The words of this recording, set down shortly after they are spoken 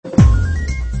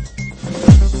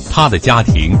他的家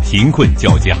庭贫困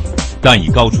交加，但以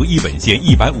高出一本线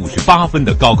158分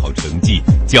的高考成绩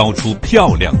交出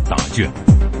漂亮答卷。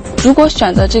如果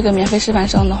选择这个免费师范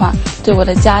生的话，对我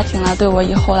的家庭对我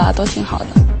以后都挺好的。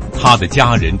他的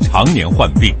家人常年患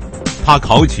病，他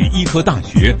考取医科大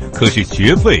学，可是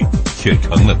学费却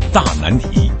成了大难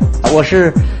题。我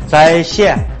是在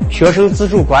县学生资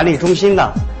助管理中心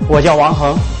的，我叫王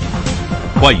恒。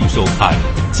欢迎收看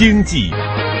经济。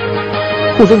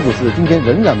沪深股市今天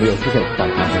仍然没有出现反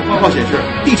弹。报告显示，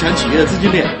地产企业的资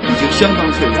金链已经相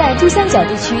当脆弱。在珠三角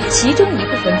地区，其中一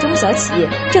部分中小企业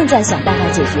正在想办法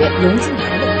解决融资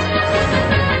难问题。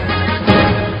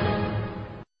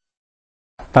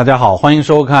大家好，欢迎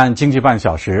收看经济半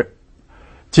小时。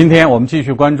今天我们继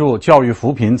续关注教育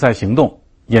扶贫在行动。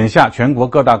眼下全国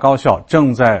各大高校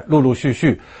正在陆陆续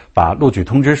续把录取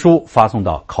通知书发送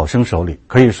到考生手里，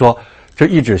可以说这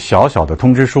一纸小小的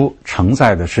通知书承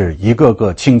载的是一个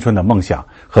个青春的梦想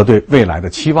和对未来的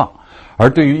期望。而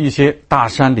对于一些大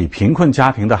山里贫困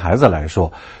家庭的孩子来说，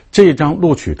这张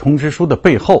录取通知书的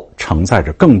背后承载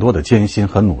着更多的艰辛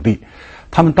和努力。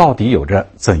他们到底有着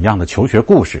怎样的求学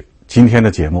故事？今天的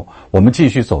节目我们继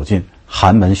续走进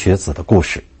寒门学子的故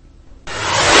事。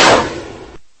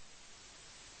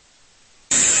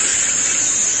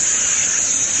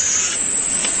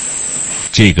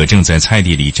这个正在菜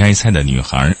地里摘菜的女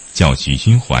孩叫许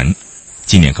勋环，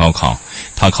今年高考，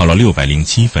她考了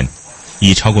607分，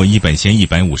以超过一本线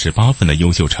158分的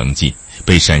优秀成绩，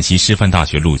被陕西师范大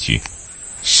学录取。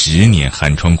10年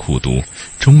寒窗苦读，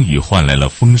终于换来了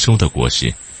丰收的果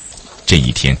实。这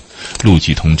一天，录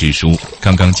取通知书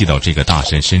刚刚寄到这个大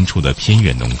山深处的偏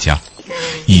远农家，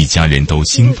一家人都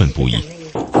兴奋不已。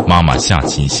妈妈夏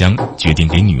琴香决定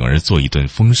给女儿做一顿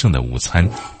丰盛的午餐。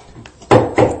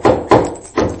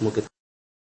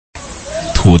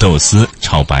土豆丝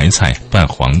炒白菜拌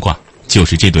黄瓜，就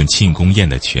是这顿庆功宴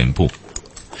的全部。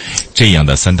这样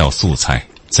的3道素菜，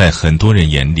在很多人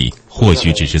眼里或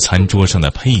许只是餐桌上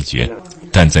的配角，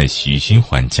但在许勋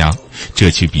环家，这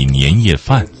却比年夜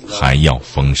饭还要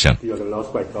丰盛。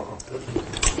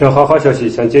要好好休息，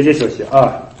向姐姐休息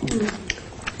啊！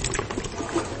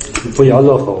不要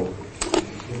落后，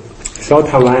少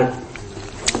贪玩。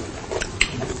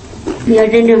你要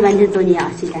认真完成做你要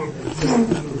去干。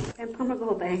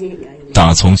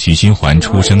打从许勋环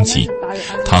出生起，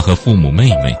他和父母妹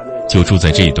妹就住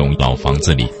在这栋老房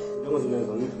子里。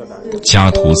家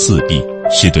徒四壁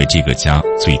是对这个家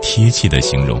最贴切的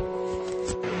形容。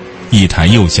一台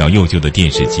又小又旧的电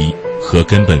视机和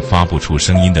根本发不出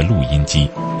声音的录音机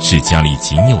是家里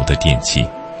仅有的电器。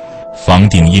房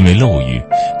顶因为漏雨，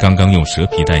刚刚用蛇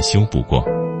皮袋修补过。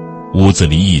屋子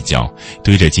里一角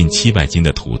堆着近700斤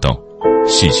的土豆。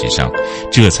事实上，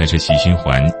这才是许勋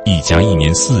环一家一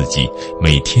年4季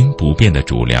每天不变的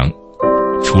主粮。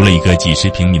除了一个几十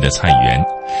平米的菜园，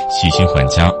许勋环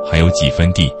家还有几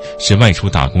分地是外出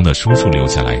打工的叔叔留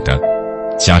下来的，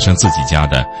加上自己家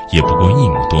的也不过1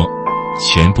亩多，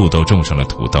全部都种上了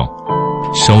土豆。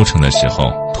收成的时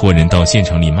候托人到县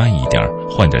城里卖一点，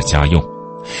换点家用，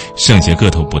剩下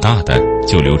个头不大的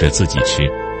就留着自己吃。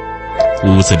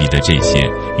屋子里的这些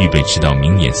预备吃到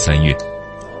明年3月。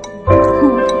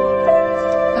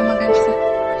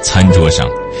餐桌上，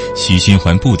许勋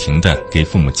环不停地给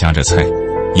父母夹着菜，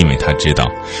因为他知道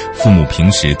父母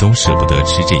平时都舍不得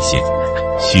吃这些。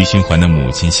许勋环的母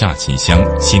亲夏琴香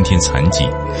先天残疾，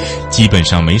基本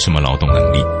上没什么劳动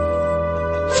能力。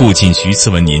父亲徐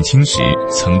次文年轻时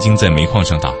曾经在煤矿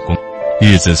上打工，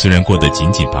日子虽然过得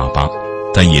紧紧巴巴，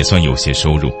但也算有些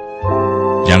收入。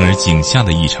然而井下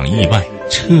的一场意外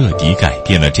彻底改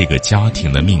变了这个家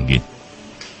庭的命运。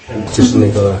就是那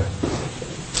个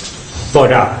爆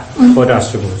炸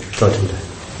事故造成的，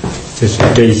就是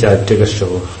这一下这个手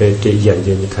和这眼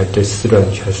睛，你看这4段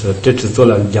全是，这只做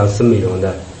了2次美容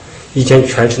的，以前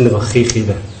全是那个黑黑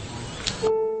的。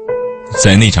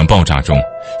在那场爆炸中，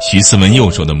徐思文右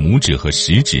手的拇指和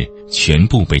食指全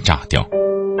部被炸掉，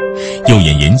右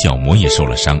眼眼角膜也受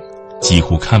了伤，几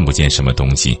乎看不见什么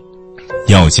东西。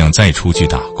要想再出去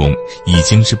打工已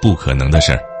经是不可能的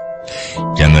事儿。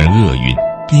然而厄运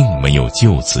并没有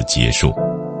就此结束。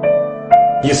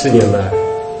14年吧，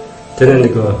真的那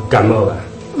个感冒吧，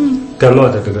感冒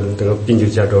的这个病就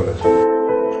加重了。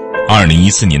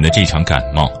2014年的这场感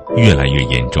冒越来越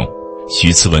严重，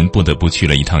徐次文不得不去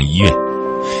了一趟医院。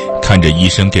看着医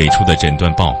生给出的诊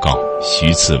断报告，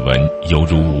徐次文犹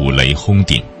如五雷轰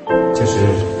顶。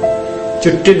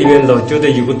就这里面老觉得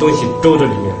有个东西周在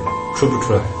里面，出不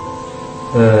出来。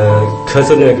咳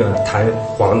嗽那个痰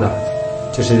黄的，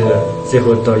就是最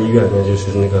后到医院呢，就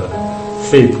是那个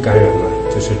肺部感染嘛，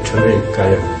就是肠胃感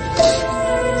染。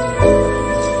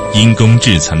因公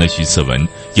致残的徐次文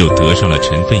又得上了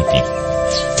尘肺病，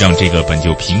让这个本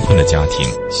就贫困的家庭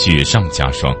雪上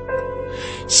加霜。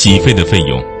洗肺的费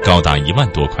用高达1万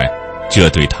多块，这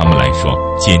对他们来说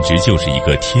简直就是一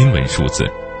个天文数字。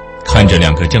看着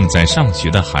2个正在上学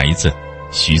的孩子，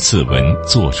徐次文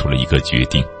做出了一个决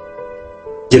定：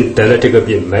已经得了这个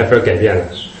病，没法改变了，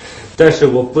但是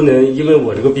我不能因为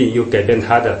我这个病又改变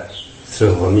他的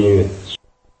生活命运。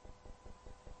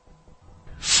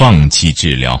放弃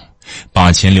治疗，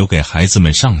把钱留给孩子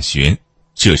们上学，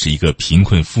这是一个贫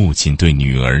困父亲对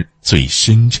女儿最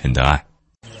深沉的爱。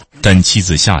但妻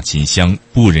子夏琴香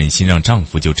不忍心让丈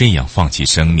夫就这样放弃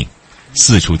生命，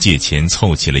四处借钱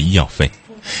凑齐了医药费，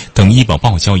等医保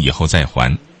报销以后再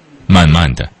还。慢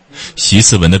慢的，徐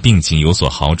次文的病情有所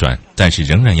好转，但是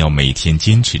仍然要每天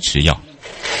坚持吃药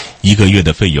，1个月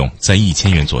的费用在1000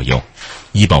元左右，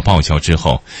医保报销之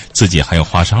后自己还要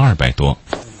花上200多，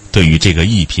对于这个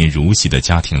一贫如洗的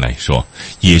家庭来说，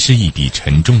也是一笔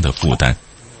沉重的负担。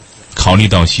考虑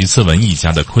到徐次文一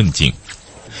家的困境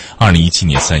，2017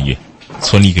年3月，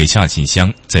村里给夏琴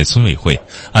香在村委会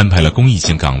安排了公益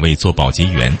性岗位做保洁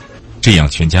员，这样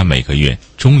全家每个月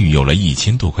终于有了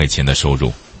1000多块钱的收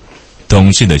入。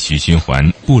懂事的徐循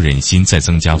环不忍心再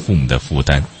增加父母的负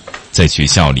担，在学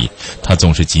校里，他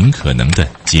总是尽可能的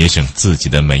节省自己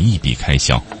的每一笔开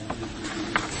销。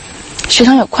学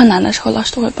生有困难的时候，老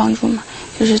师都会帮助嘛，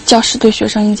就是教师对学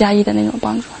生1+1的那种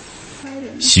帮助。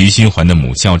徐循环的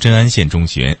母校镇安县中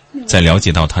学在了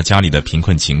解到他家里的贫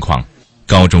困情况，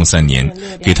高中3年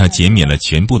给他减免了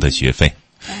全部的学费，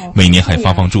每年还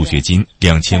发放助学金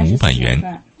2500元。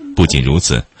不仅如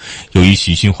此，由于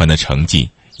徐循环的成绩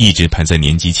一直排在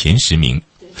年级前10名，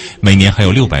每年还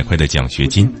有600块的奖学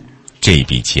金。这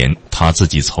笔钱他自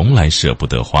己从来舍不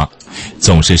得花，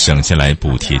总是省下来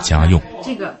补贴家用。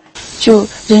就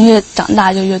人越长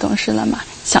大就越懂事了嘛，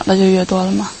想的就越多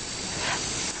了嘛。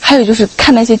还有就是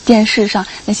看那些电视上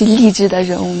那些励志的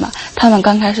人物嘛，他们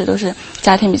刚开始都是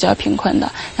家庭比较贫困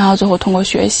的，然后最后通过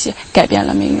学习改变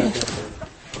了命运。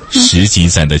10几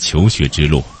载的求学之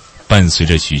路，伴随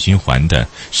着徐循环的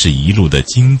是一路的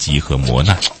荆棘和磨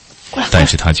难，但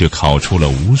是他却考出了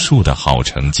无数的好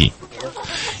成绩。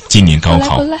今年高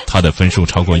考，他的分数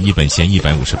超过一本线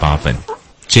158分，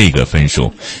这个分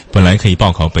数本来可以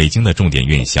报考北京的重点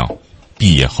院校，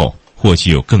毕业后或许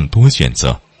有更多选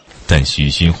择，但徐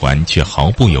循环却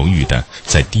毫不犹豫地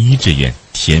在第1志愿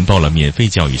填报了免费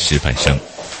教育师范生。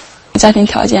家庭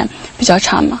条件比较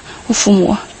差嘛，我父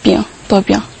母多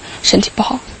病，身体不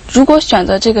好。如果选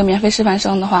择这个免费师范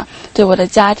生的话，对我的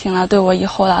家庭啦，对我以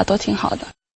后啦都挺好的。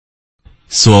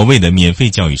所谓的免费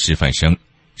教育师范生，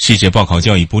是指报考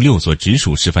教育部6所直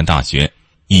属师范大学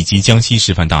以及江西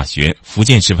师范大学、福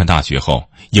建师范大学后，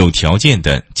有条件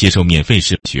的接受免费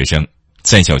师学生，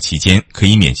在校期间可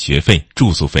以免学费、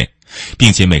住宿费，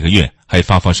并且每个月还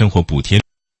发放生活补贴。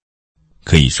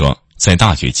可以说，在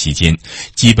大学期间，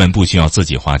基本不需要自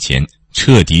己花钱，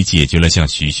彻底解决了像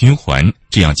徐循环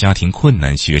这样家庭困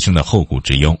难学生的后顾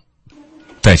之忧。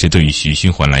但是对于徐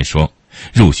循环来说，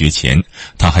入学前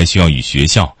他还需要与学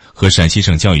校和陕西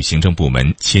省教育行政部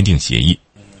门签订协议，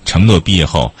承诺毕业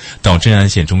后到镇安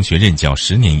县中学任教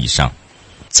10年以上。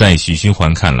在徐循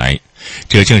环看来，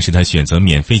这正是他选择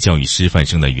免费教育师范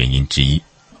生的原因之一，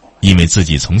因为自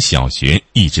己从小学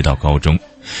一直到高中，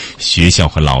学校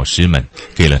和老师们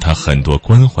给了他很多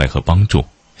关怀和帮助，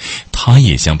他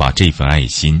也想把这份爱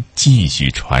心继续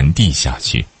传递下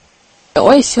去。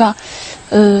我也希望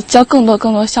教更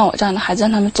多像我这样的孩子，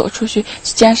让他们走出去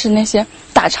见识那些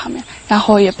大场面，然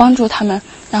后也帮助他们，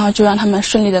然后就让他们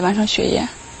顺利的完成学业。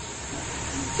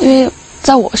因为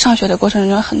在我上学的过程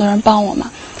中有很多人帮我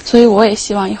嘛，所以我也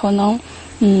希望以后能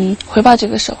回报这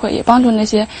个社会，也帮助那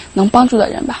些能帮助的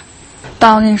人吧。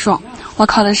大王跟你说，我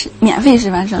考的是免费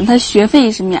师范生，他学费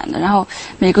是免的，然后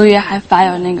每个月还发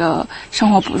有那个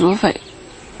生活补助费，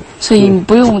所以你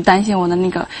不用担心我的那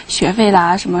个学费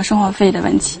啦、什么生活费的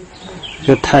问题。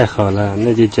这太好了，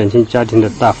那就减轻家庭的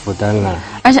大负担了。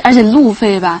而且路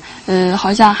费吧，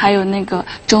好像还有那个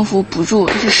政府补助，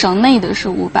是省内的是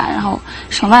500，然后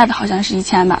省外的好像是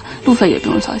1000吧，路费也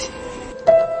不用操心。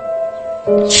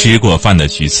吃过饭的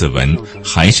徐次文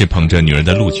还是捧着女儿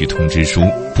的录取通知书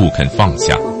不肯放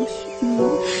下，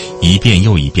一遍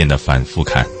又一遍地反复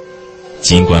看，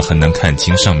尽管很难看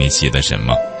清上面写的什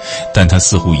么，但他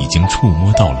似乎已经触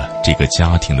摸到了这个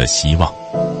家庭的希望。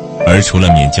而除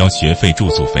了免交学费、住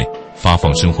宿费、发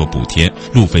放生活补贴、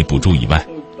路费补助以外，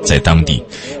在当地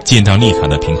见到立卡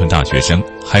的贫困大学生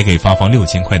还给发放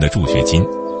6000块的助学金，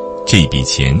这笔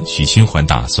钱徐循环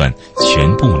打算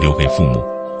全部留给父母。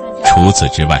除此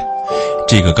之外，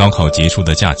这个高考结束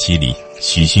的假期里，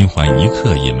徐循环一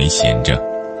刻也没闲着，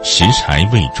拾柴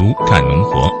喂猪干农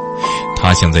活，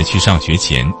他想在去上学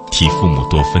前替父母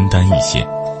多分担一些。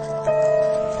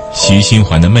徐新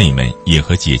环的妹妹也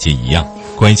和姐姐一样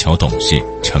乖巧懂事，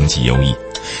成绩优异，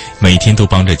每天都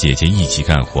帮着姐姐一起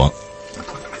干活。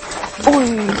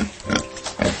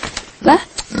来，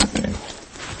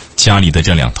家里的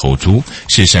这2头猪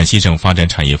是陕西省发展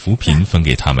产业扶贫分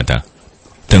给他们的，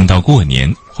等到过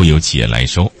年会有企业来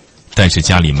收，但是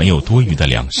家里没有多余的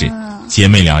粮食，姐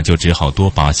妹俩就只好多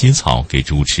拔些草给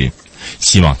猪吃，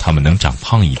希望它们能长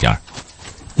胖一点。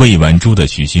喂完猪的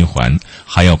徐新环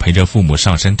还要陪着父母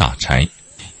上山打柴，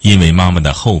因为妈妈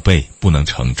的后背不能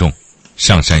承重，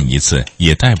上山一次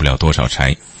也带不了多少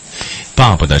柴。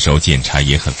爸爸的手捡柴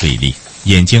也很费力，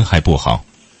眼睛还不好，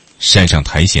山上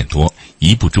苔藓多，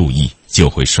一不注意就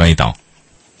会摔倒。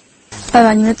爸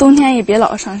爸，你们冬天也别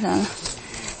老上山了，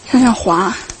山上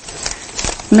滑，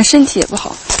你们身体也不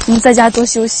好，你们在家多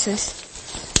休息休息。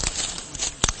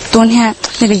冬天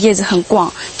那个叶子很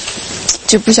光，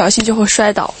就不小心就会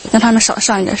摔倒，让他们少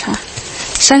上一点山。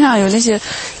山上有那些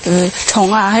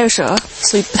虫啊，还有蛇，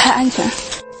所以不太安全。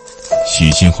许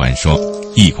新环说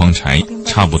，1筐柴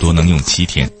差不多能用7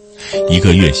天，1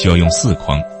个月需要用4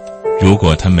筐。如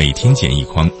果他每天捡1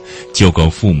筐，就够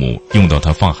父母用到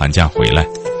他放寒假回来，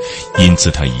因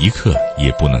此他一刻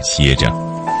也不能歇着。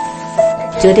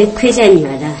觉得亏欠女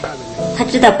儿的，他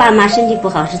知道爸妈身体不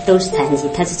好都是残疾，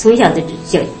他是从小就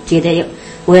觉得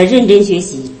我要认真学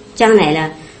习，将来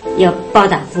呢要报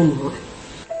答父母。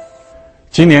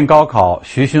今年高考，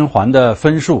徐新环的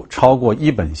分数超过一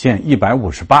本线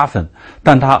158分，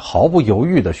但他毫不犹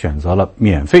豫地选择了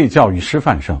免费教育师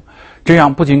范生，这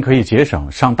样不仅可以节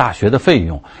省上大学的费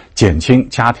用，减轻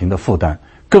家庭的负担，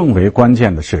更为关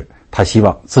键的是，他希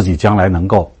望自己将来能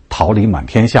够桃李满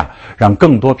天下，让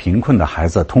更多贫困的孩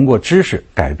子通过知识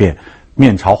改变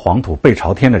面朝黄土背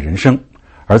朝天的人生。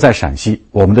而在陕西，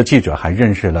我们的记者还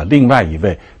认识了另外一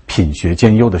位品学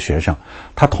兼优的学生，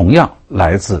他同样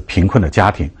来自贫困的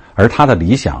家庭，而他的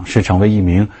理想是成为一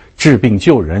名治病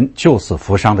救人、救死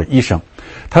扶伤的医生。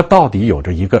他到底有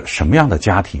着一个什么样的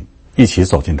家庭？一起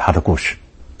走进他的故事。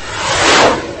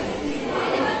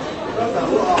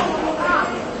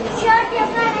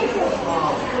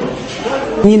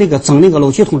你那个赠那个录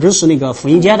取通知是那个复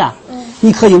印件的，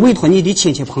你可以委托你的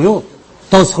亲戚朋友，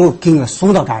到时候给我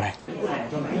送到这儿来。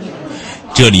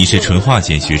这里是淳化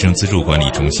县学生资助管理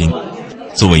中心，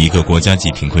作为一个国家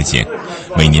级贫困县，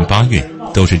每年8月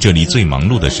都是这里最忙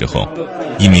碌的时候，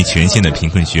因为全县的贫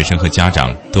困学生和家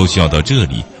长都需要到这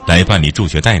里来办理助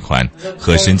学贷款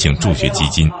和申请助学基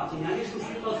金。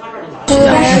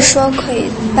老师说可以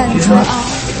办助啊。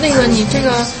那个你这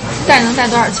个贷能贷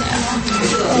多少钱啊？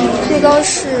最高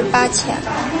是8000。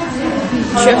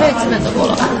学费基本都够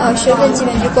了吧？学费基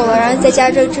本就够了，然后再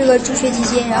加这个助学基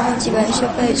金，然后基本学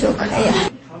费就可以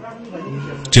了。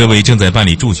这位正在办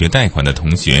理助学贷款的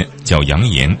同学叫杨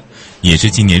岩，也是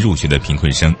今年入学的贫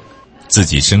困生，自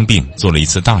己生病做了一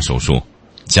次大手术，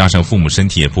加上父母身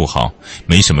体也不好，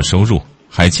没什么收入，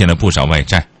还欠了不少外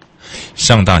债。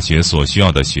上大学所需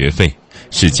要的学费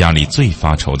是家里最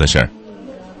发愁的事儿。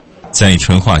在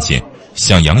淳化县，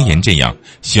像杨岩这样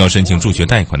需要申请助学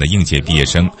贷款的应届毕业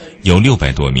生有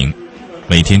600多名，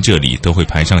每天这里都会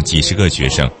排上几十个学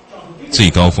生，最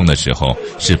高峰的时候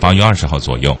是8月20号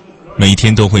左右，每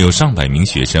天都会有上百名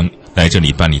学生来这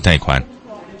里办理贷款。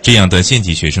这样的县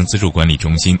级学生资助管理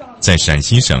中心在陕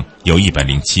西省有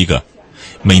107个，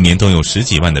每年都有10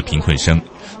几万的贫困生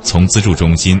从资助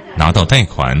中心拿到贷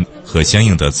款和相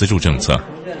应的资助政策，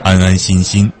安安心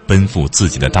心奔赴自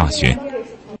己的大学。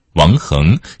王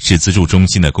恒是资助中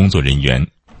心的工作人员，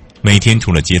每天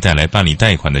除了接待来办理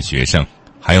贷款的学生，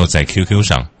还要在 QQ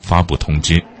上发布通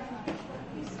知。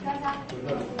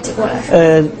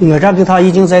我这给他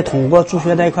已经在通过助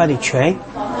学贷款的群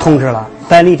通知了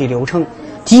办理的流程。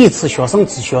第一次学生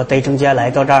自学带证件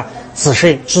来到这儿自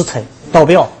审、制测、导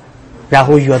表，然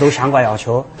后阅读相关要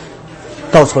求，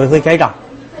到村委会盖章。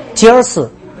第二次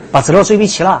把资料准备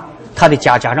齐了，他的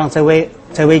家长在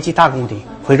外地打工的，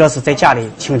或者是在家里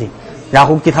请的，然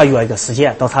后给他约一个时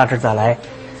间到他这儿来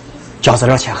交资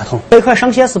料签合同。贷款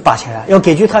上限是8000，要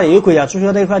根据他有规啊，助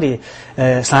学贷款的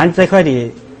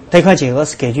贷款金额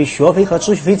是根据学费和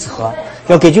助学费之和，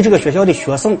要根据这个学校的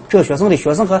学生，这个学生的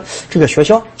学生和这个学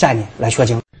校占的来确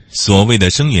定。所谓的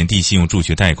生源地信用助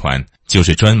学贷款，就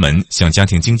是专门向家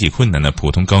庭经济困难的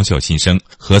普通高校新生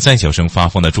和在校生发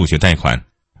放的助学贷款，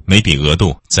每笔额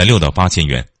度在6到8千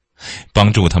元，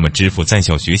帮助他们支付在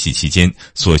校学习期间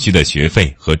所需的学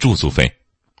费和住宿费。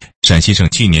陕西省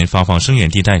去年发放生源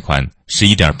地贷款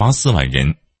11.84万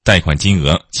人，贷款金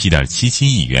额7.77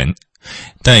亿元。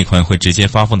贷款会直接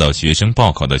发放到学生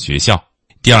报考的学校，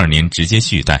第2年直接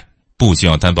续贷，不需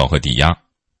要担保和抵押，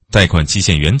贷款期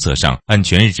限原则上按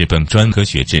全日制本专科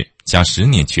学制加10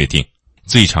年确定，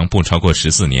最长不超过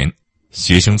14年。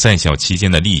学生在校期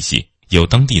间的利息由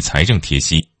当地财政贴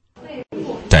息。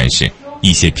但是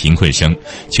一些贫困生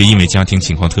却因为家庭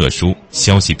情况特殊，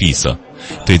消息闭塞，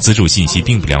对资助信息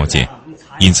并不了解，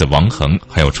因此王恒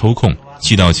还要抽空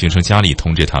去到学生家里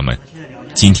通知他们。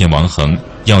今天王恒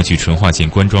要去淳化县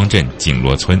关庄镇景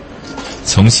罗村，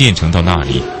从县城到那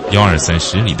里要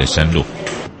20-30里的山路。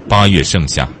8月盛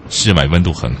夏，室外温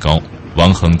度很高，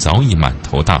王恒早已满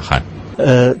头大汗。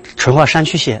淳化山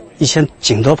区县以前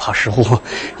顶多跑10户，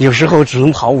有时候只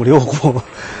能跑5-6户，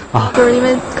啊，就是因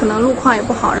为可能路况也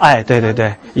不好。哎，对对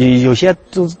对，有些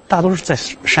大都是在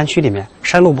山区里面，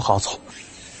山路不好走。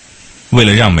为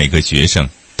了让每个学生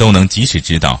都能及时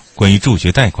知道关于助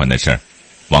学贷款的事儿，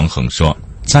王恒说，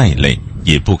再累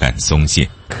也不敢松懈。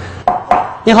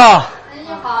你好。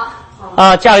你好。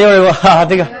啊，家里有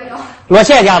这个罗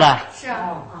倩家的。是。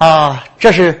啊，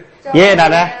这是爷爷奶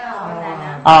奶。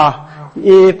啊，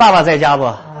你爸爸在家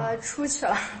不？出去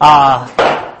了。啊，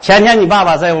前天你爸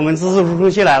爸在我们自助中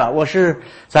心来了，我是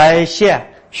在县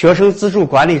学生资助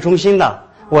管理中心的，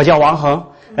我叫王恒。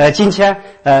今天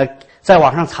在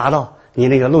网上查到你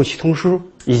那个录取通知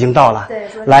已经到了，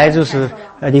来就是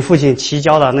你父亲提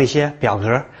交的那些表格，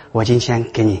我今天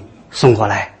给你送过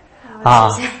来。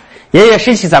啊，爷爷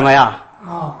身体怎么样？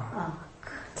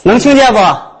能听见不？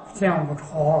这样不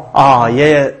错。啊，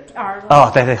爷爷。哦，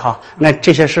对对，好，那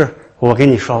这些事我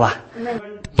跟你说吧。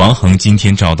王恒今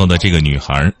天找到的这个女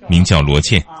孩名叫罗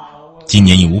倩，今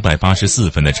年以584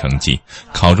分的成绩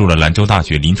考入了兰州大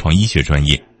学临床医学专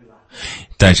业，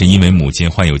但是因为母亲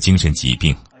患有精神疾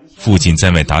病，父亲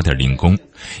在外打点零工，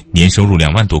年收入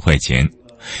2万多块钱，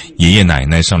爷爷奶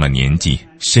奶上了年纪，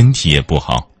身体也不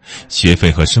好，学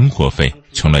费和生活费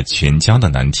成了全家的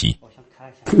难题。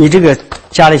你这个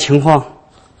家里情况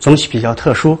总体比较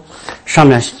特殊，上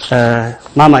面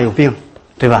妈妈有病，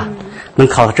对吧？能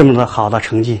考到这么好的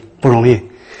成绩不容易。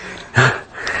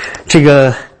这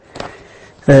个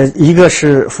一个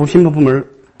是扶贫部门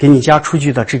给你家出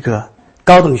具的这个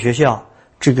高等学校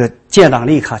这个建档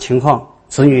立卡情况，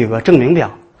子女有个证明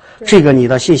表，这个你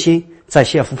的信息在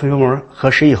县扶贫部门核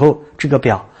实以后，这个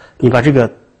表你把这个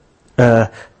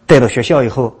带到学校以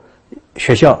后，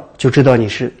学校就知道你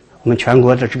是我们全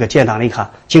国的这个建档立卡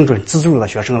精准资助的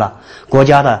学生了。国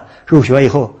家的入学以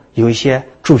后有一些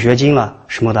助学金了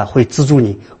什么的，会资助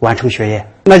你完成学业。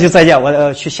那就再见，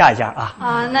我去下一家啊。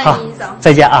啊，那你走。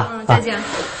再见啊。再见。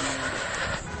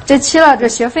这齐了，这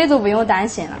学费都不用担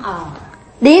心了啊。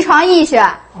临床医学。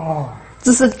哦。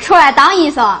就是出来当医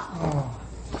生。哦。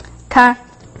看。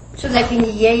是在给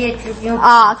你爷爷治病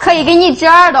啊，可以给你治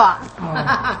耳朵。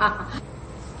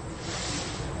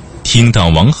听到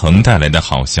王恒带来的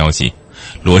好消息，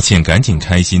罗倩赶紧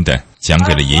开心地讲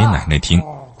给了爷爷奶奶听。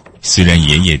虽然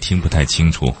爷爷听不太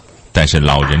清楚，但是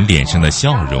老人脸上的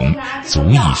笑容足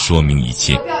以说明一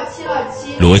切。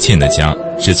罗倩的家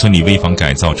是村里危房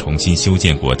改造重新修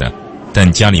建过的，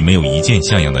但家里没有一件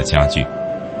像样的家具。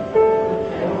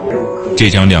这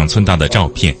张2寸大的照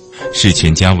片是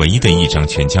全家唯一的一张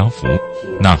全家福，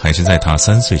那还是在他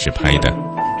3岁时拍的。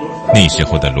那时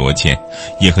候的罗倩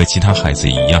也和其他孩子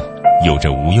一样，有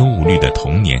着无忧无虑的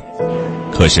童年。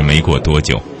可是没过多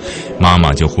久，妈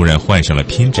妈就忽然患上了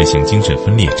偏执性精神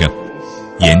分裂症，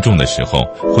严重的时候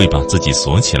会把自己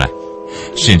锁起来，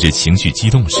甚至情绪激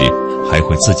动时还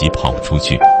会自己跑出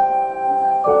去。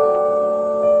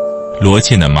罗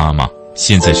倩的妈妈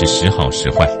现在是时好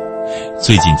时坏，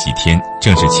最近几天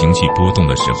正是情绪波动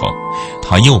的时候，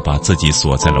她又把自己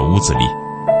锁在了屋子里。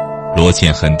罗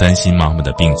倩很担心妈妈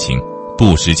的病情，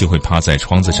不时就会趴在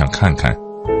窗子上看看，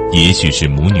也许是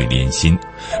母女连心，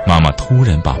妈妈突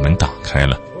然把门打开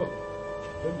了。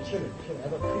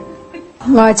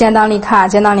我建档立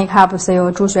卡不是有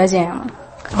助学金吗？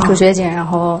助学金，然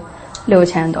后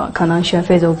6000多，可能学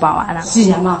费都报完了。几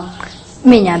年吗？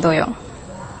每年都有。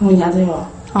每年都有。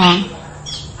啊。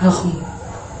还好。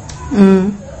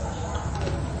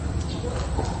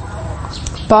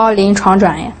报临床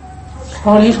专业。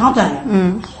报临床专业。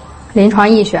临床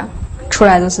医学，出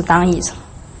来都是当医生。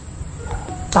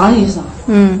当医生。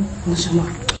那什么？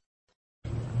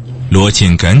罗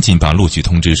倩赶紧把录取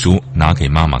通知书拿给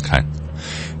妈妈看，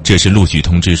这是录取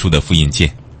通知书的复印件，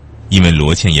因为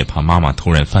罗倩也怕妈妈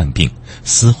突然犯病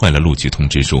撕坏了录取通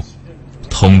知书。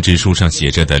通知书上写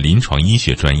着的临床医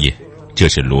学专业，这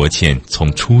是罗倩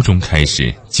从初中开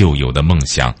始就有的梦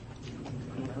想。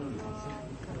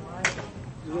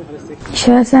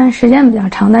学虽然时间比较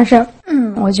长，但是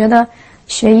我觉得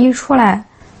学医出来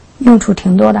用处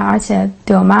挺多的，而且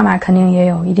对我妈妈肯定也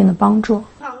有一定的帮助。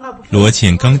罗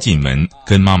茜刚进门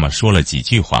跟妈妈说了几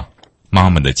句话，妈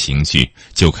妈的情绪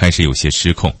就开始有些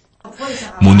失控，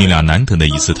母女俩难得的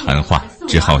一次谈话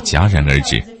只好戛然而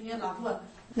止。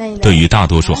对于大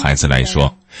多数孩子来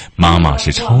说，妈妈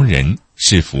是超人，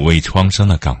是抚慰创伤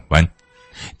的港湾，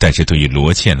但是对于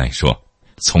罗茜来说，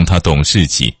从她懂事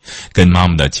起，跟妈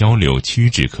妈的交流屈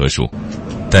指可数。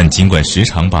但尽管时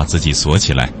常把自己锁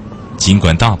起来，尽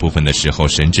管大部分的时候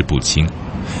神志不清，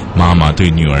妈妈对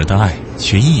女儿的爱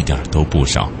却一点都不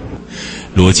少。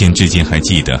罗茜至今还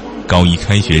记得高一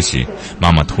开学时，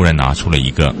妈妈突然拿出了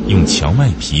一个用荞麦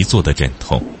皮做的枕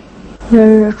头。就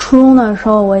是初中的时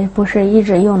候，我也不是一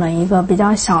直用了一个比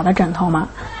较小的枕头嘛，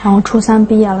然后初三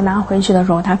毕业了拿回去的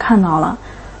时候他看到了，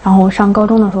然后上高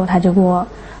中的时候他就给我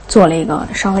做了一个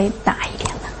稍微大一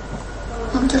点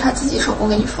的。就是他自己手工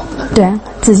给你缝的。对，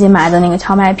自己买的那个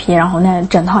荞麦皮，然后那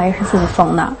枕头也是自己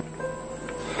缝的。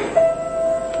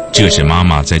这是妈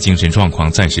妈在精神状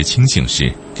况暂时清醒时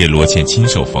给罗茜亲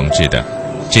手缝制的，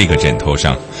这个枕头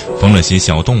上缝了些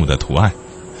小动物的图案。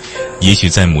也许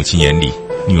在母亲眼里，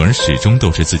女儿始终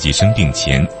都是自己生病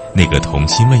前那个童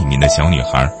心未泯的小女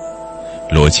孩。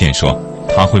罗茜说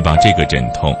她会把这个枕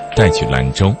头带去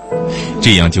兰州，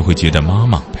这样就会觉得妈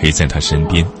妈陪在她身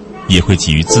边，也会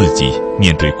给予自己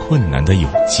面对困难的勇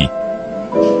气。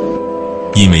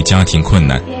因为家庭困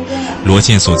难，罗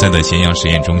茜所在的咸阳实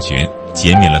验中学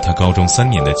减免了她高中3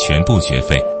年的全部学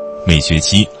费，每学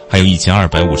期还有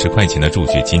1250块钱的助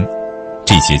学金。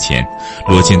这些钱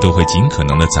罗茜都会尽可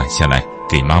能地攒下来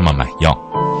给妈妈买药。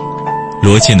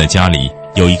罗茜的家里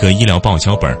有一个医疗报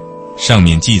销本，上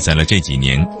面记载了这几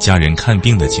年家人看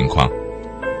病的情况。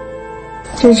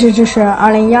这是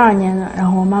2012年的，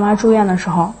然后我妈妈住院的时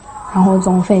候，然后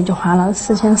总费就花了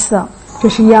4400。这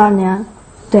是12年，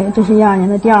对，这是12年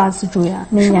的第2次住院，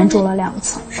那一年住了2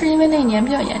次。是因为那一年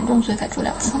比较严重，所以才住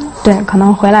2次吗？对，可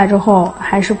能回来之后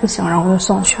还是不行，然后就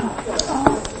送去了。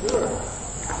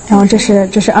然后这是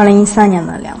2013年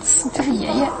的2次。这是爷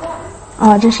爷。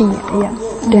这是爷爷。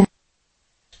对。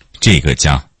这个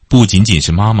家不仅仅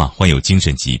是妈妈患有精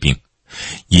神疾病，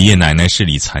爷爷奶奶视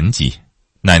力残疾，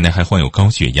奶奶还患有高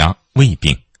血压、胃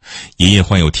病，爷爷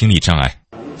患有听力障碍。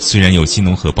虽然有新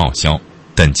农合报销，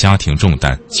但家庭重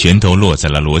担全都落在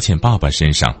了罗茜爸爸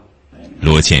身上。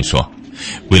罗茜说，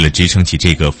为了支撑起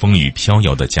这个风雨飘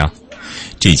摇的家，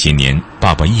这些年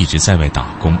爸爸一直在外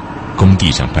打工，工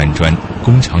地上搬砖，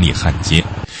工厂里焊接，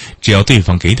只要对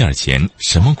方给点钱，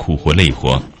什么苦活累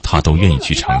活他都愿意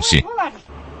去尝试。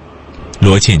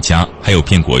罗茜家还有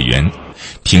片果园，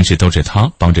平时都是他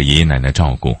帮着爷爷奶奶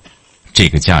照顾。这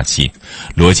个假期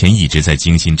罗茜一直在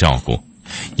精心照顾，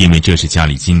因为这是家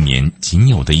里今年仅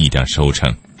有的一点收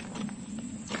成。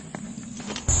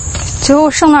就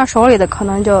剩到手里的可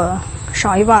能就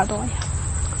少1半多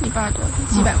，1半多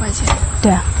几百块钱。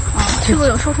对。是不是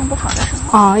有收成不好的时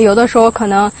候？有的时候可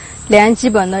能连基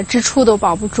本的支出都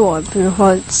保不住，比如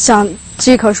说像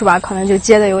这棵树吧，可能就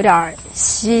结的有点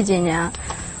稀，今年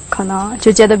可能就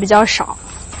结的比较少。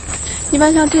一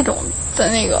般像这种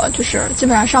的那个，就是基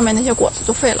本上上面那些果子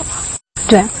就废了吧？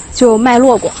对，就卖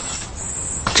落果，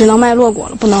只能卖落果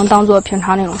了，不能当做平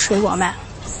常那种水果卖。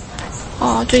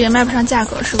就也卖不上价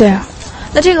格，是不是？对。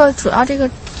那这个主要这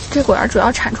果园主要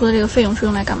产出的这个费用是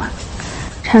用来干嘛？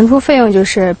产出费用就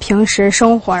是平时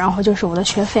生活，然后就是我的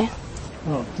学费。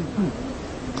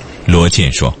罗茜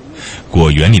说，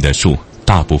果园里的树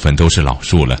大部分都是老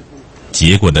树了，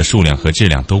结果的数量和质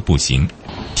量都不行，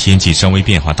天气稍微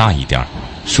变化大一点，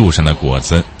树上的果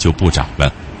子就不长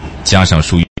了，加上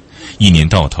树一年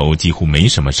到头几乎没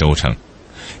什么收成。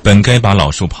本该把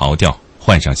老树刨掉，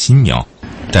换上新苗，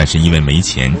但是因为没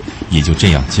钱，也就这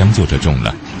样将就着种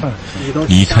了。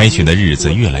离开学的日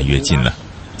子越来越近了，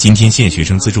今天县学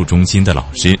生资助中心的老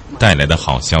师带来的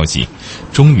好消息，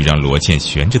终于让罗茜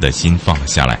悬着的心放了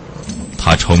下来。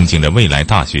她憧憬着未来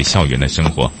大学校园的生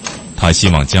活，她希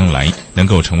望将来能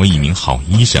够成为一名好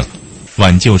医生，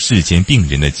挽救世间病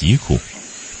人的疾苦。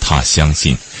她相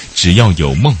信，只要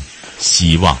有梦，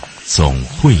希望总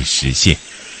会实现。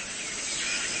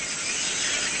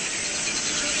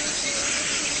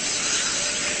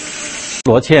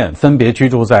罗茜分别居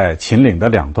住在秦岭的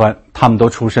2端，他们都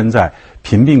出身在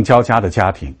贫病交加的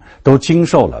家庭，都经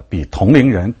受了比同龄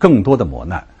人更多的磨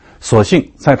难。所幸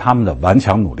在他们的顽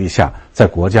强努力下，在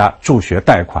国家助学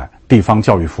贷款、地方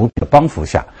教育扶贫的帮扶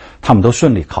下，他们都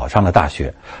顺利考上了大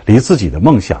学，离自己的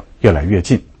梦想越来越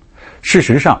近。事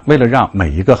实上，为了让每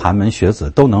一个寒门学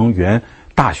子都能圆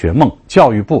大学梦，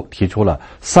教育部提出了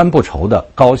3不愁的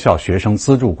高校学生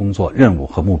资助工作任务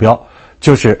和目标，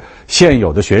就是现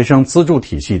有的学生资助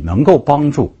体系能够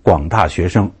帮助广大学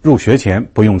生入学前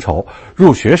不用愁，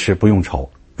入学时不用愁，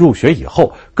入学以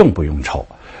后更不用愁。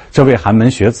这为寒门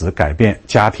学子改变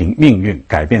家庭命运、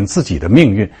改变自己的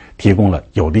命运提供了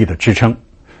有力的支撑。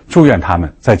祝愿他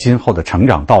们在今后的成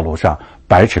长道路上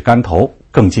百尺竿头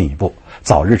更进一步，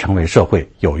早日成为社会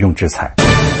有用之才。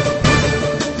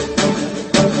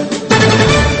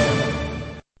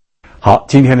好，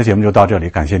今天的节目就到这里，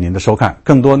感谢您的收看。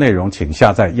更多内容请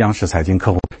下载央视财经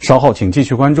客户，稍后请继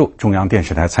续关注中央电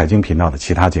视台财经频道的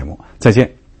其他节目。再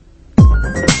见。